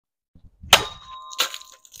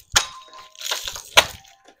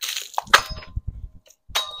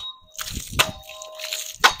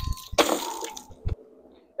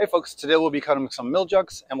Hey folks, today we'll be cutting some mill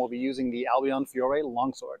jugs and we'll be using the Albion Fiore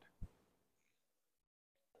longsword.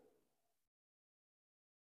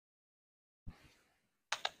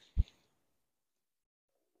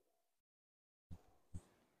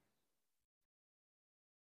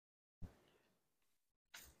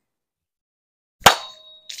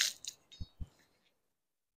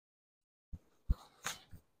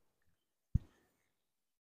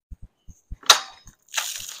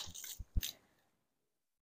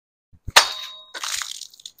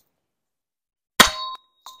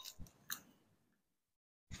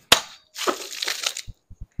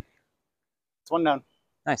 It's one down.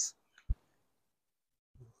 Nice.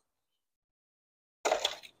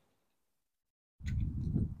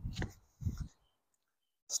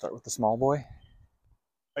 Start with the small boy.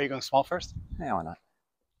 Are you going small first? Yeah, why not?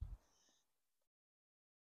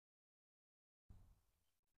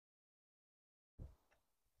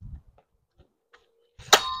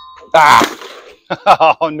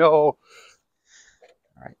 Ah! Oh no. All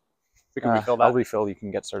right. We can refill that. I'll refill. You can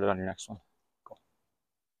get started on your next one. Cool.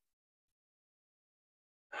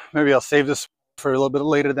 Maybe I'll save this for a little bit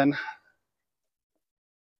later then.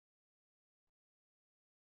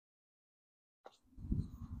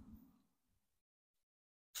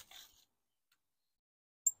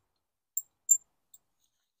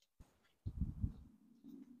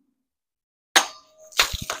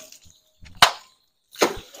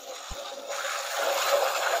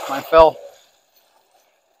 Mine fell.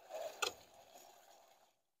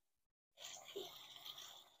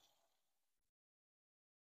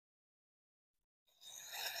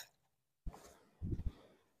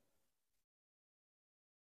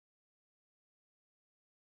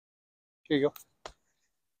 Here you go.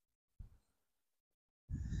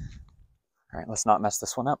 All right, let's not mess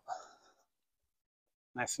this one up.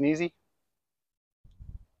 Nice and easy.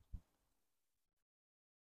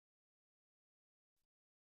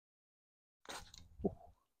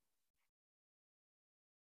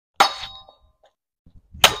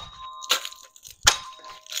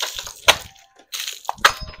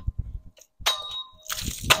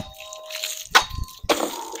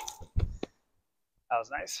 That was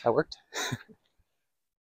nice. That worked.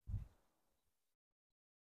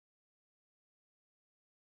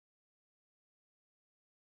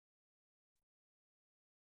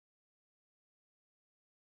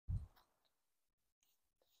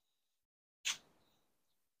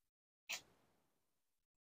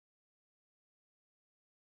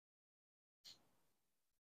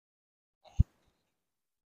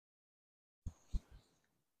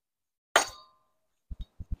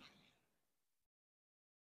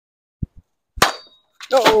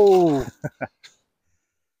 Oh!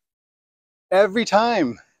 Every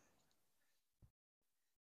time.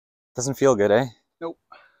 Doesn't feel good, eh? Nope.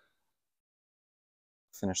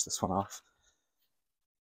 Finish this one off.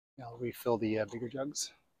 I'll refill the bigger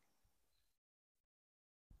jugs.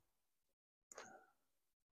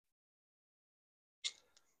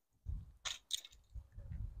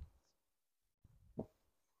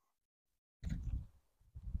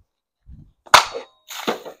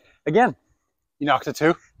 Again. You knocked it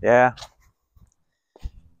too? Yeah.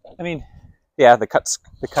 I mean, yeah, the cut is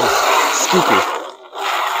scoopy.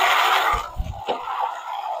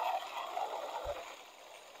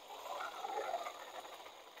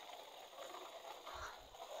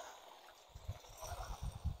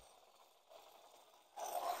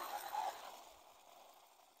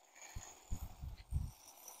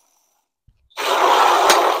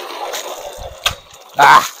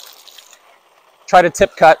 Ah! Tried a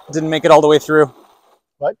tip cut, didn't make it all the way through.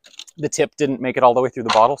 What? The tip didn't make it all the way through the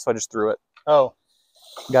bottle, so I just threw it. Oh.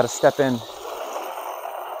 Got to step in. Let's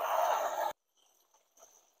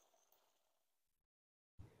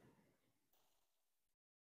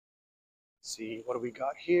see, what do we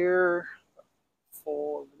got here?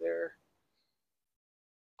 4 over there.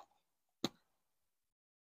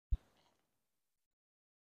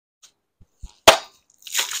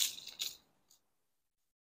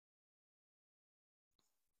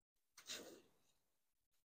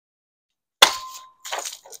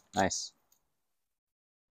 Nice.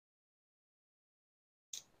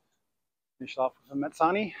 Finish off with a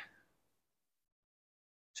Mezzani.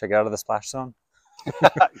 Check it out of the splash zone.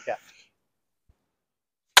 Yeah.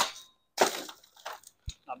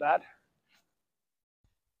 Not bad.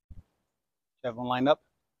 You have one lined up?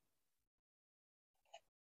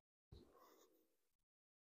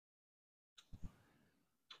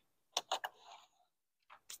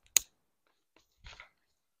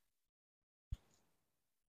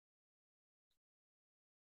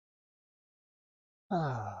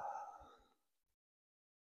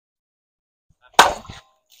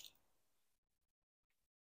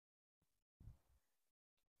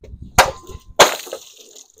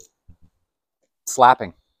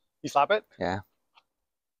 slapping. You slap it? Yeah.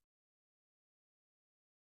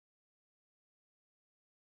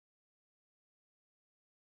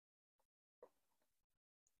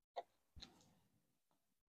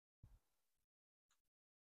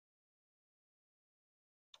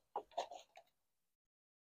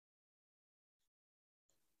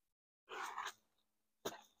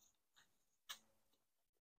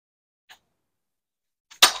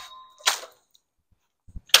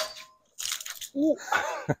 Ooh.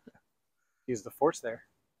 Use the force there.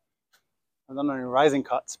 I've done any rising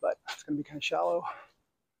cuts, but it's going to be kind of shallow.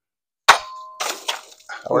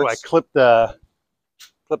 Oh, I clipped the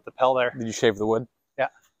pel there. Did you shave the wood? Yeah.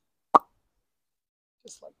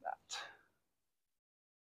 Just like that.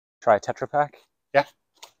 Try a Tetra Pak? Yeah.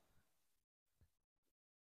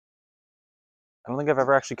 I don't think I've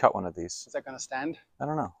ever actually cut one of these. Is that going to stand? I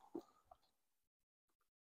don't know.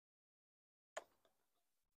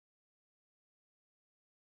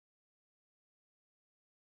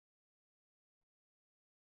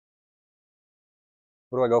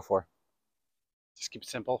 What do I go for? Just keep it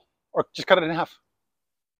simple. Or just cut it in half.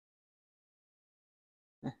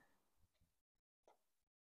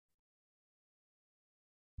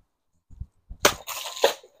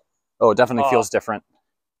 Oh, it definitely feels different.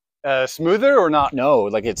 Smoother or not? No,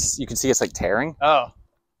 like you can see it's like tearing. Oh.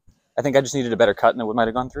 I think I just needed a better cut and it might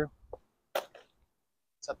have gone through.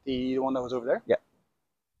 Is that the one that was over there? Yeah.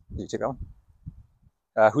 Did you take that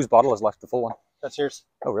one? Whose bottle is left? The full one? That's yours.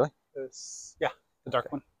 Oh, really? Yeah, the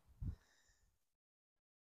dark one.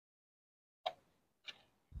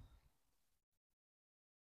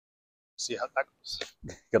 See how that goes.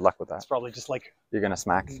 Good luck with that. It's probably just like You're gonna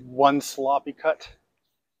smack. one sloppy cut.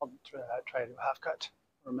 I'll try to do a half cut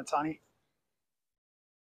or a Matani.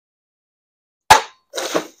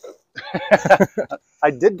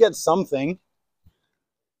 I did get something.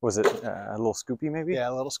 Was it a little scoopy maybe? Yeah,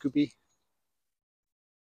 a little scoopy.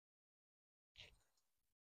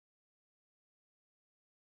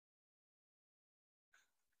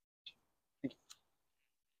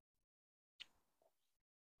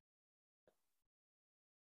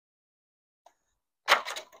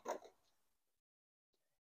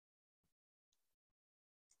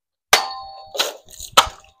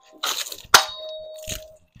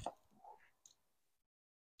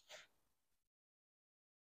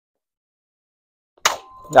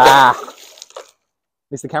 Ah! At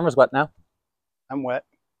least the camera's wet now. I'm wet.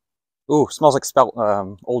 Ooh, smells like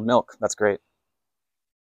old milk. That's great.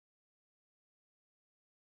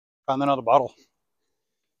 Found another bottle.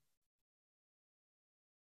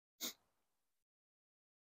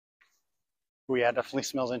 Oh yeah, definitely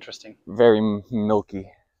smells interesting. Very milky.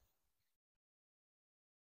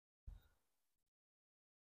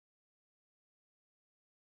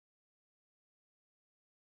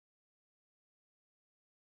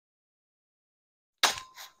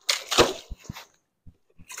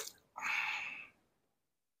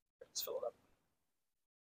 Let's fill it up.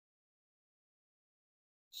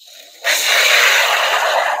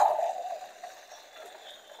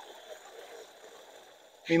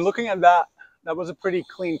 I mean, looking at that, that was a pretty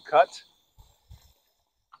clean cut.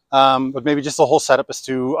 But maybe just the whole setup is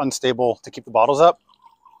too unstable to keep the bottles up.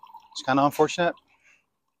 It's kind of unfortunate.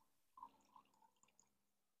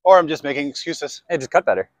 Or I'm just making excuses. Hey, just cut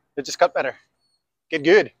better. It just cut better. Get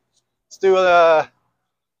good. Let's do a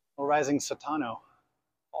rising Satano.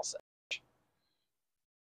 All set.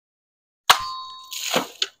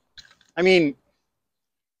 I mean,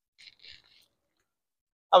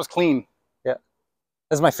 that was clean. Yeah.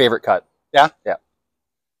 This is my favorite cut. Yeah? Yeah.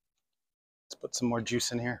 Let's put some more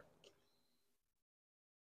juice in here.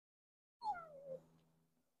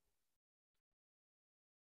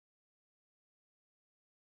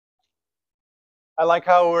 I like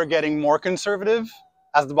how we're getting more conservative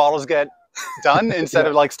as the bottles get done instead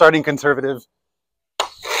of like starting conservative.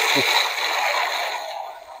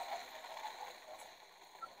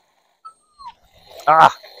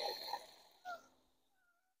 Ah!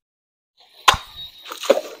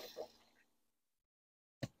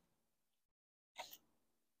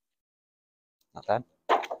 Not bad.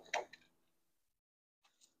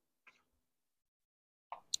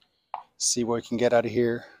 See what we can get out of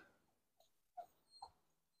here.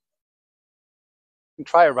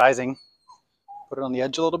 Try a rising. Put it on the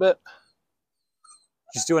edge a little bit.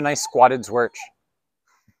 Just do a nice squatted swirch.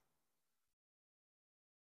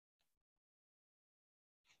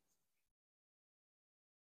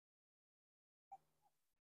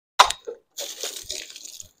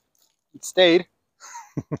 It stayed.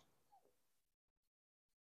 Looks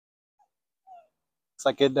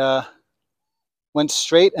like it went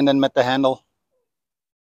straight and then met the handle.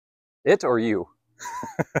 It or you?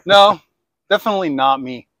 No, definitely not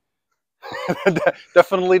me.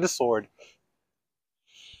 Definitely the sword.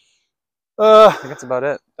 I think that's about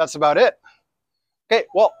it. That's about it. Okay,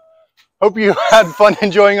 well, hope you had fun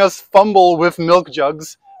enjoying us fumble with milk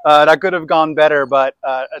jugs. That could have gone better, but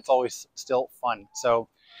it's always still fun. So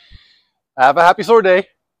have a happy sword day.